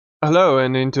Hello,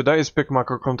 and in today's PIC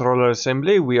microcontroller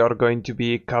assembly, we are going to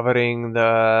be covering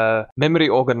the memory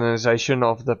organization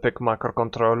of the PIC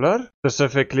microcontroller,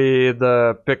 specifically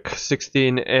the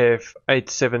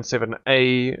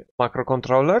PIC16F877A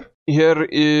microcontroller. Here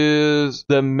is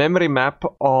the memory map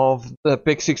of the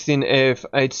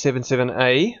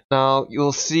PIC16F877A. Now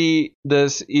you'll see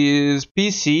this is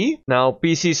PC. Now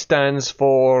PC stands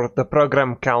for the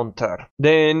program counter.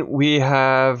 Then we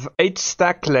have 8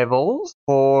 stack levels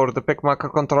for the PIC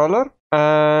microcontroller.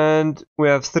 And we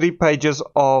have 3 pages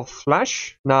of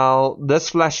flash. Now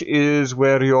this flash is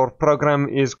where your program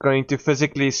is going to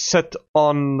physically sit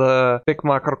on the PIC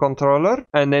microcontroller,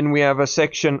 and then we have a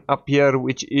section up here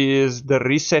which is the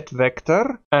reset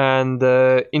vector and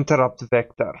the interrupt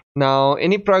vector. Now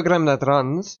any program that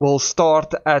runs will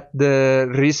start at the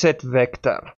reset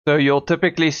vector, so you'll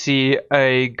typically see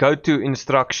a go to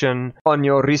instruction on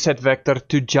your reset vector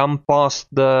to jump past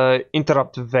the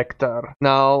interrupt vector.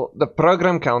 Now the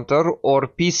program counter, or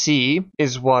PC,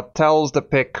 is what tells the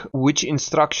PIC which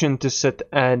instruction to sit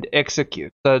and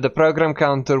execute. So the program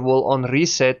counter will on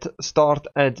reset start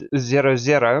at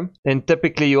 00, then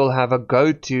typically you'll have a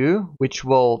go to which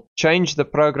will change the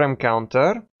program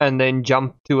counter and then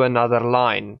jump to another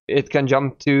line. It can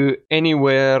jump to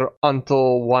anywhere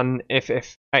until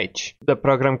 1FFH. The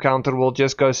program counter will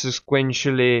just go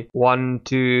sequentially 1,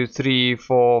 2, 3,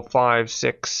 4, 5,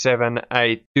 6, 7,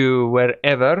 8 to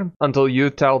wherever until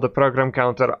you tell the program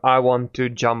counter I want to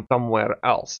jump somewhere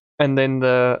else. And then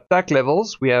the stack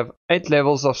levels, we have 8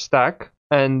 levels of stack.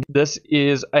 And this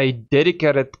is a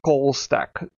dedicated call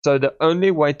stack. So the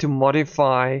only way to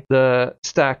modify the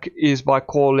stack is by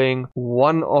calling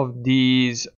one of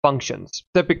these functions.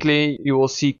 Typically, you will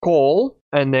see call,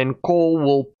 and then call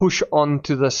will push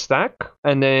onto the stack,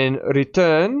 and then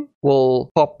return will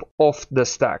pop off the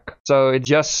stack. So it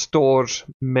just stores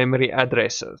memory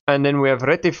addresses. And then we have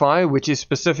rectify, which is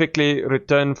specifically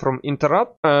return from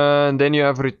interrupt. And then you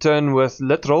have return with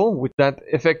literal, which that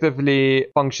effectively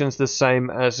functions the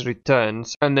same as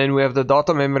returns. And then we have the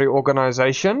data memory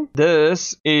organization.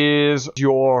 This is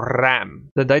your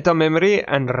RAM. The data memory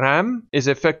and RAM is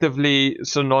effectively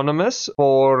synonymous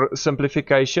for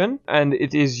simplification, and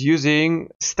it is using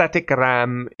static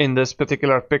RAM in this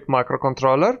particular PIC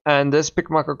microcontroller. And this PIC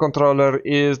microcontroller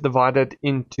is divided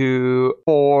into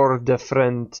 4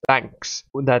 different banks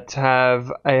that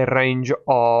have a range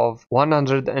of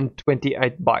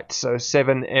 128 bytes, so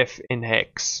 7F in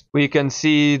hex. We can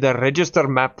see the register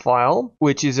map file,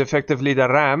 which is effectively the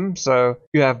RAM. So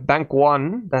you have bank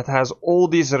 1 that has all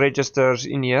these registers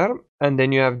in here. And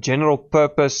then you have general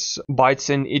purpose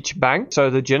bytes in each bank. So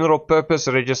the general purpose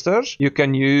registers you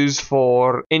can use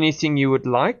for anything you would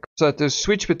like. So to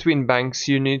switch between banks,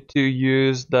 you need to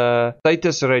use the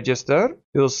status register.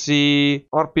 You'll see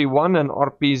RP1 and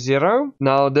RP0.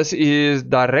 Now this is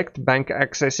direct bank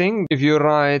accessing. If you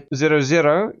write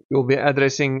 00, you'll be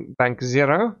addressing bank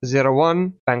 0,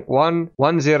 01, bank 1,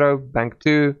 10, bank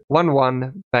 2,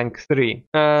 11, bank 3.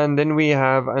 And then we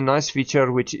have a nice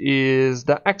feature which is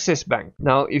the access bank.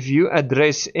 Now if you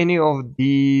address any of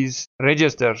these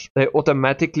registers, they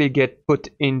automatically get put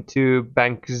into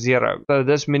bank 0. So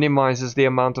this minimizes the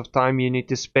amount of time you need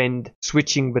to spend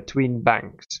switching between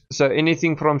banks. So anything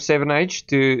from 7H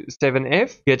to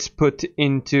 7F gets put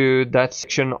into that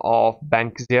section of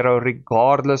bank 0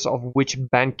 regardless of which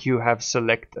bank you have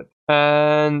selected.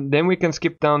 And then we can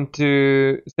skip down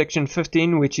to section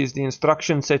 15, which is the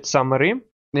instruction set summary.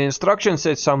 The instruction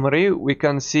set summary, we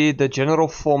can see the general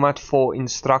format for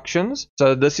instructions.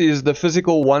 So this is the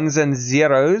physical ones and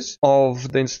zeros of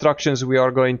the instructions we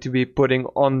are going to be putting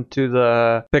onto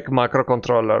the PIC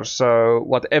microcontroller. So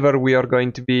whatever we are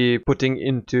going to be putting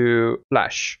into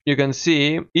flash. You can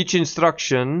see each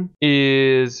instruction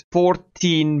is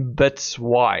 14 bits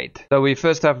wide. So we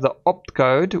first have the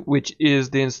opcode, which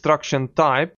is the instruction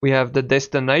type. We have the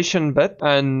destination bit,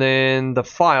 and then the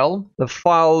file. The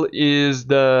file is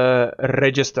the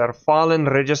register. File and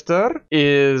register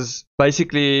is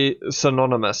basically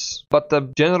synonymous, but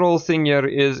the general thing here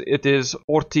is it is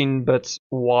 14 bits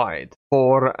wide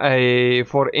for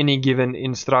any given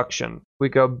instruction. We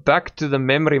go back to the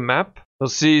memory map. You'll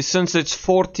see since it's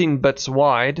 14 bits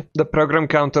wide, the program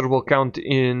counter will count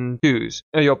in 2s.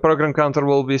 Your program counter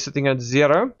will be sitting at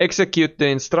 0. Execute the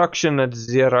instruction at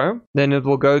 0. Then it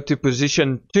will go to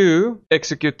position 2.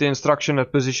 Execute the instruction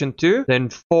at position 2. Then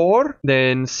 4.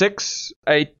 Then 6,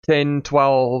 8, 10,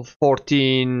 12,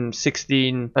 14,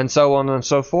 16, and so on and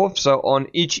so forth. So on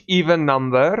each even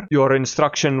number, your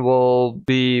instruction will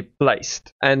be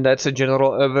placed. And that's a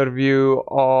general overview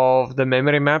of the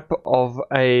memory map of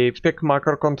a PIC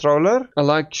microcontroller. A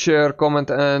like, share, comment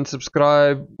and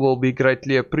subscribe will be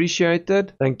greatly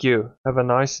appreciated. Thank you. Have a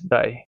nice day.